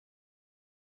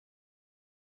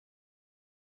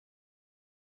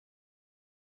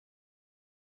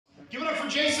Give it up for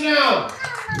Jason Allen.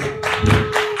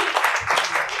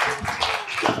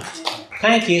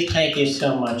 Thank you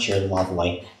so much. You're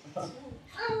lovely.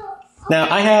 Now,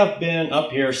 I have been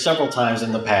up here several times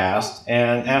in the past,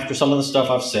 and after some of the stuff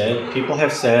I've said, people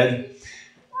have said,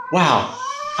 wow,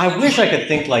 I wish I could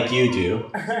think like you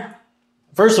do.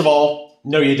 First of all,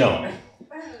 no, you don't.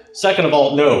 Second of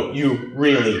all, no, you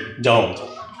really don't.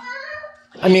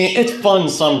 I mean, it's fun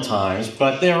sometimes,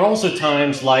 but there are also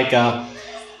times like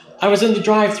I was in the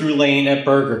drive-thru lane at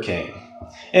Burger King,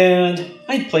 and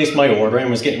I'd placed my order and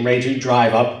was getting ready to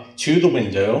drive up to the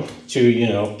window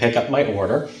to, pick up my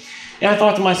order. And I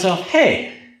thought to myself,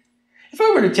 hey, if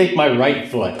I were to take my right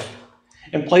foot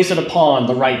and place it upon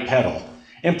the right pedal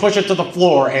and push it to the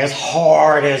floor as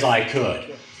hard as I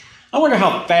could, I wonder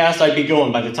how fast I'd be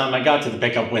going by the time I got to the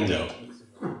pickup window.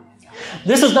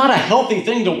 This is not a healthy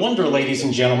thing to wonder, ladies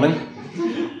and gentlemen.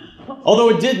 Although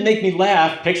it did make me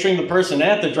laugh picturing the person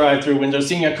at the drive-thru window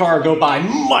seeing a car go by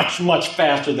much, much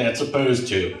faster than it's supposed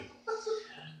to.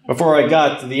 Before I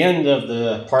got to the end of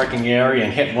the parking area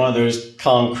and hit one of those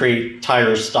concrete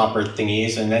tire stopper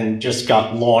thingies and then just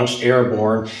got launched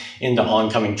airborne into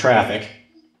oncoming traffic.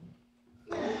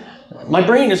 My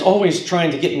brain is always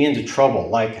trying to get me into trouble.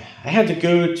 Like, I had to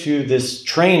go to this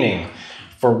training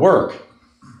for work.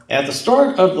 At the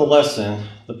start of the lesson,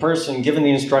 the person giving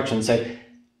the instructions said,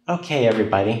 okay,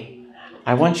 everybody,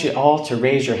 I want you all to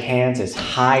raise your hands as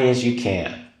high as you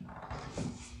can.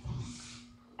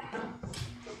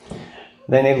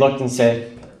 Then they looked and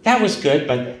said, that was good,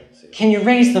 but can you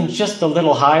raise them just a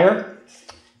little higher?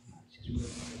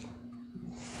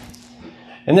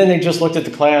 And then they just looked at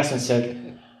the class and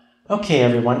said, okay,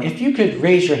 everyone, if you could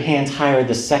raise your hands higher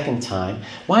the second time,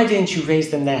 why didn't you raise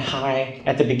them that high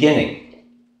at the beginning?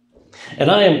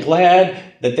 And I am glad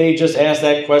that they just asked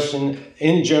that question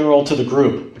in general to the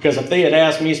group, because if they had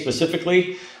asked me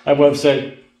specifically, I would have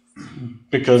said,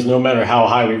 because no matter how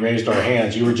high we raised our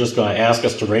hands, you were just going to ask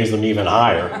us to raise them even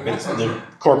higher. It's the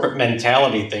corporate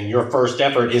mentality thing. Your first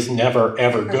effort is never,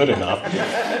 ever good enough.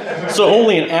 So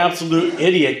only an absolute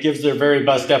idiot gives their very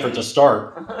best effort to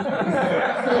start.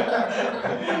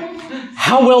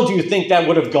 How well do you think that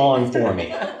would have gone for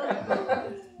me?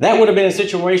 That would have been a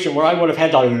situation where I would have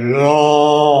had a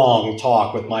long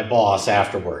talk with my boss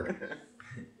afterward.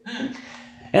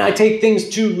 And I take things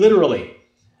too literally.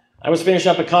 I was finishing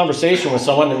up a conversation with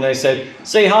someone and they said,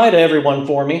 say hi to everyone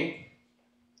for me.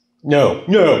 No.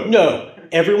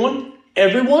 Everyone?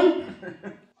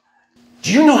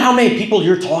 Do you know how many people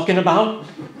you're talking about?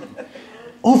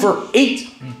 Over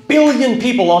 8 billion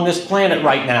people on this planet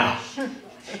right now.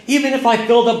 Even if I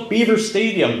filled up Beaver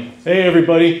Stadium, hey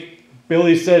everybody,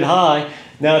 Billy said hi.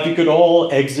 Now if you could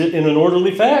all exit in an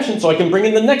orderly fashion so I can bring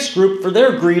in the next group for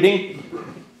their greeting.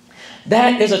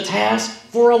 That is a task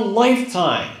for a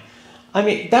lifetime. I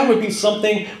mean, that would be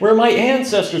something where my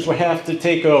ancestors would have to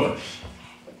take over.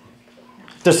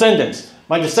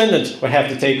 My descendants would have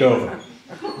to take over.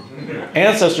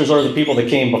 Ancestors are the people that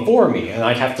came before me, and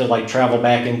I'd have to travel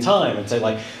back in time and say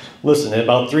listen, in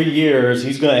about 3 years,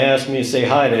 he's going to ask me to say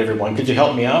hi to everyone. Could you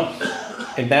help me out?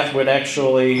 And that would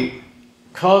actually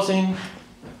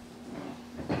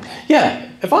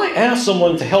if I asked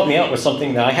someone to help me out with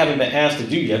something that I haven't been asked to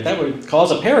do yet, that would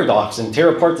cause a paradox and tear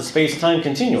apart the space-time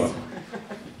continuum.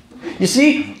 You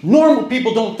see, normal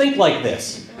people don't think like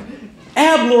this.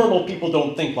 Abnormal people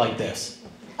don't think like this.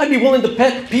 I would be willing to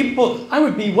bet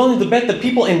that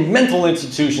people in mental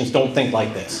institutions don't think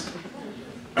like this.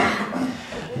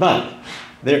 But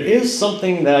there is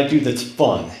something that I do that's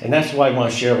fun, and that's what I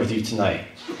want to share with you tonight.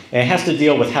 And it has to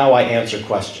deal with how I answer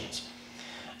questions.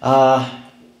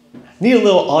 Need a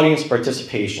little audience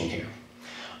participation here.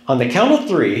 On the count of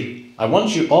 3, I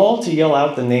want you all to yell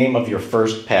out the name of your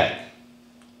first pet.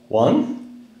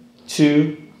 1,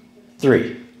 2,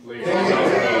 3.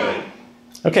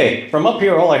 Okay, from up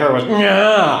here, all I heard was,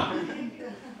 yeah.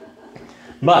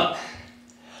 But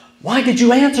why did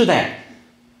you answer that?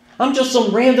 I'm just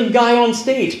some random guy on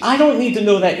stage. I don't need to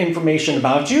know that information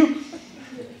about you.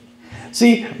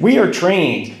 See, we are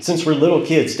trained since we're little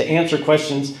kids to answer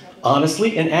questions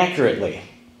honestly and accurately.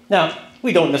 Now,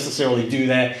 we don't necessarily do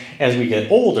that as we get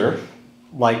older,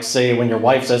 like say when your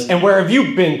wife says, and where have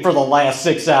you been for the last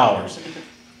 6 hours?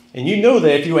 And you know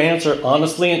that if you answer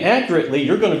honestly and accurately,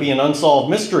 you're going to be an unsolved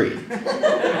mystery.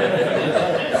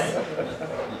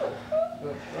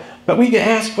 But we get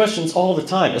asked questions all the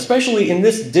time, especially in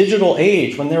this digital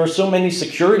age when there are so many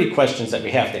security questions that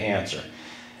we have to answer.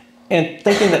 And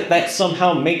thinking that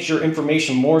somehow makes your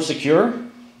information more secure?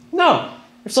 No.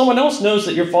 If someone else knows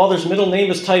that your father's middle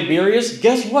name is Tiberius,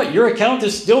 guess what? Your account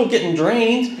is still getting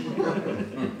drained.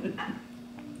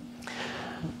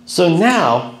 So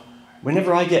now,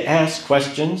 whenever I get asked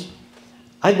questions,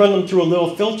 I run them through a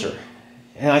little filter.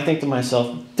 And I think to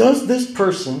myself, does this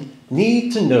person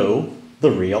need to know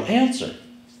the real answer?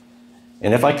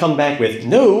 And if I come back with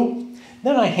no,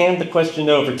 then I hand the question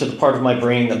over to the part of my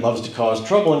brain that loves to cause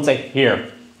trouble and say,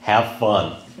 here, have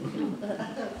fun.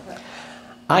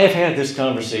 I have had this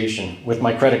conversation with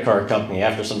my credit card company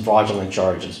after some fraudulent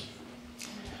charges.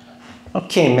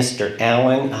 Okay, Mr.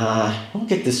 Allen, we'll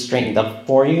get this straightened up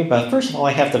for you, but first of all,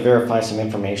 I have to verify some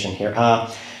information here.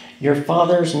 Your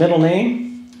father's middle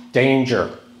name?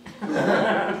 Danger.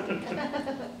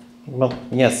 Well,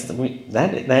 yes,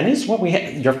 that is what we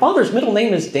have. Your father's middle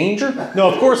name is Danger? No,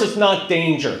 of course it's not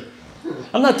Danger.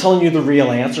 I'm not telling you the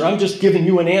real answer. I'm just giving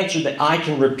you an answer that I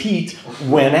can repeat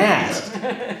when asked.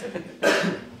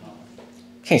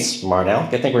 Okay, smart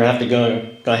Aleck. I think we're gonna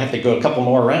have to go a couple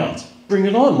more rounds. Bring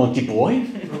it on, monkey boy.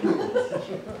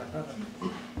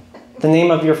 The name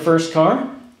of your first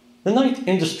car? The Knight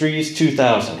Industries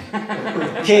 2000.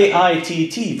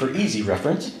 K-I-T-T for easy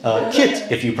reference.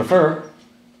 Kit, if you prefer.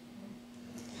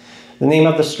 The name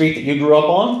of the street that you grew up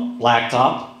on?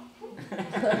 Blacktop.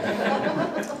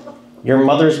 Your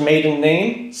mother's maiden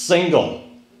name? Single.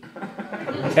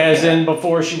 As in,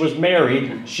 before she was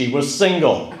married, she was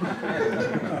single.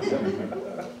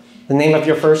 The name of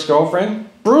your first girlfriend?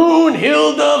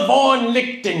 Brunhilde von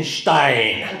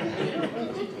Liechtenstein.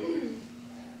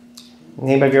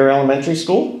 Name of your elementary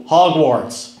school?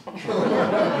 Hogwarts.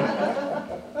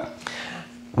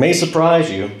 May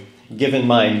surprise you, given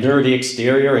my nerdy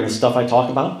exterior and the stuff I talk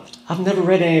about. I've never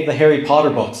read any of the Harry Potter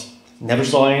books. Never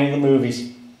saw any of the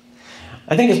movies.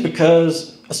 I think it's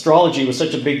because astrology was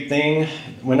such a big thing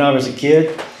when I was a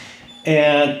kid,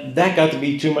 and that got to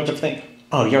be too much of a thing.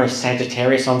 Oh, you're a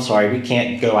Sagittarius? I'm sorry, we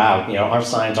can't go out. You know, our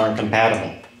signs aren't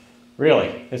compatible. Really?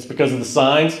 It's because of the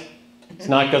signs? It's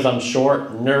not because I'm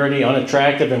short, nerdy,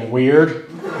 unattractive, and weird?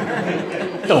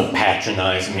 Don't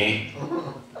patronize me.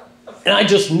 And I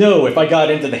just know if I got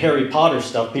into the Harry Potter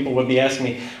stuff, people would be asking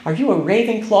me, are you a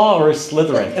Ravenclaw or a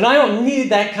Slytherin? And I don't need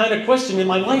that kind of question in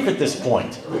my life at this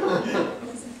point.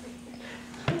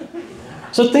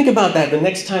 So think about that the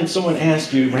next time someone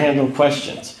asks you random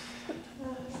questions.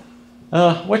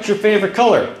 What's your favorite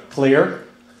color? Clear.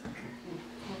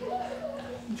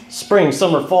 Spring,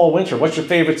 summer, fall, winter. What's your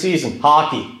favorite season?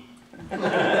 Hockey.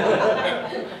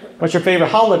 What's your favorite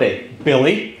holiday?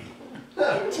 Billy.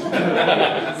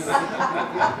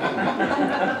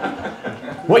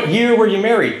 What year were you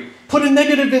married? Put a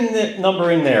negative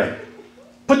number in there.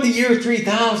 Put the year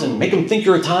 3000. Make them think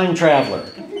you're a time traveler.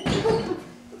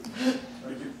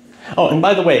 Oh, and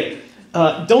by the way,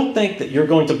 don't think that you're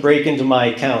going to break into my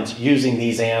account using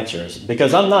these answers,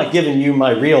 because I'm not giving you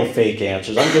my real fake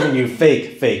answers. I'm giving you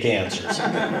fake answers.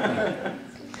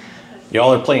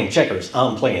 Y'all are playing checkers.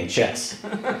 I'm playing chess.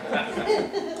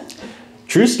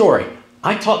 True story.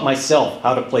 I taught myself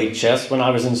how to play chess when I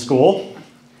was in school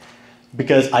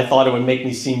because I thought it would make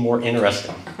me seem more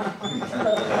interesting.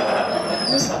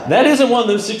 That isn't one of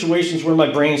those situations where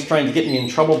my brain's trying to get me in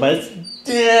trouble, but it's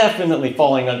definitely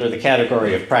falling under the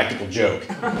category of practical joke.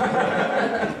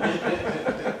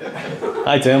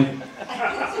 Hi, Tim.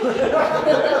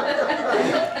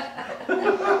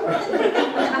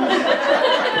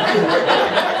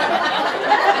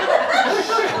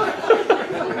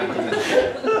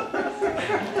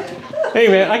 Hey,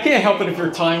 man, I can't help it if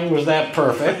your timing was that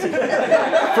perfect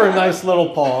for a nice little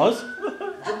pause.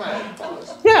 Dramatic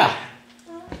pause. Yeah.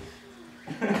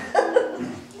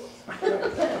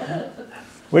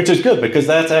 Which is good, because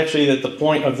that's actually at the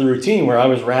point of the routine where I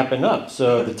was wrapping up,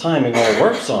 so the timing all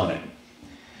works on it.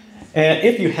 And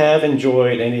if you have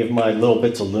enjoyed any of my little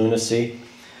bits of lunacy,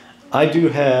 I do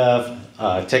have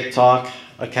a TikTok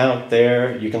account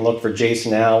there. You can look for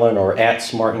Jason Allen or at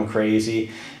Smart and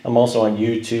Crazy. I'm also on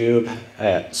YouTube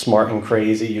at Smart and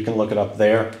Crazy. You can look it up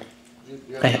there. You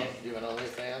have an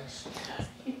OnlyFans?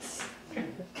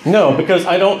 No, because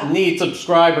I don't need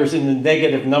subscribers in the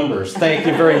negative numbers. Thank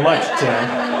you very much, Tim.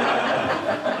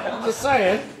 Just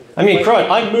saying. I mean, crud,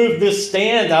 I moved this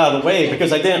stand out of the way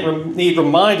because I didn't need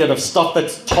reminded of stuff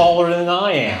that's taller than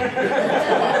I am.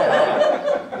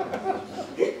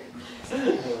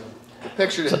 The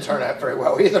picture didn't turn out very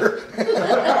well either.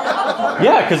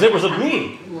 Yeah, because it was of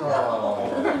me.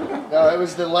 No, it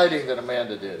was the lighting that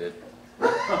Amanda did. It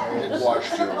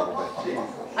washed you a little bit.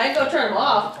 I can go turn them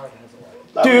off.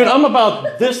 Dude, I'm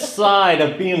about this side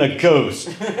of being a ghost.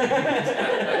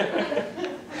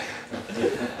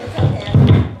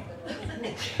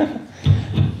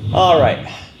 All right.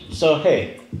 So,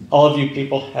 hey, All of you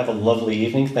people have a lovely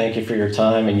evening. Thank you for your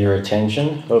time and your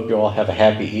attention. Hope you all have a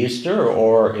happy Easter,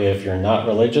 or if you're not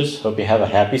religious, hope you have a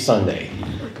happy Sunday.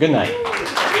 Good night.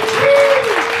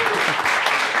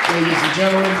 Ladies and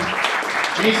gentlemen,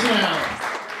 Jason Allen.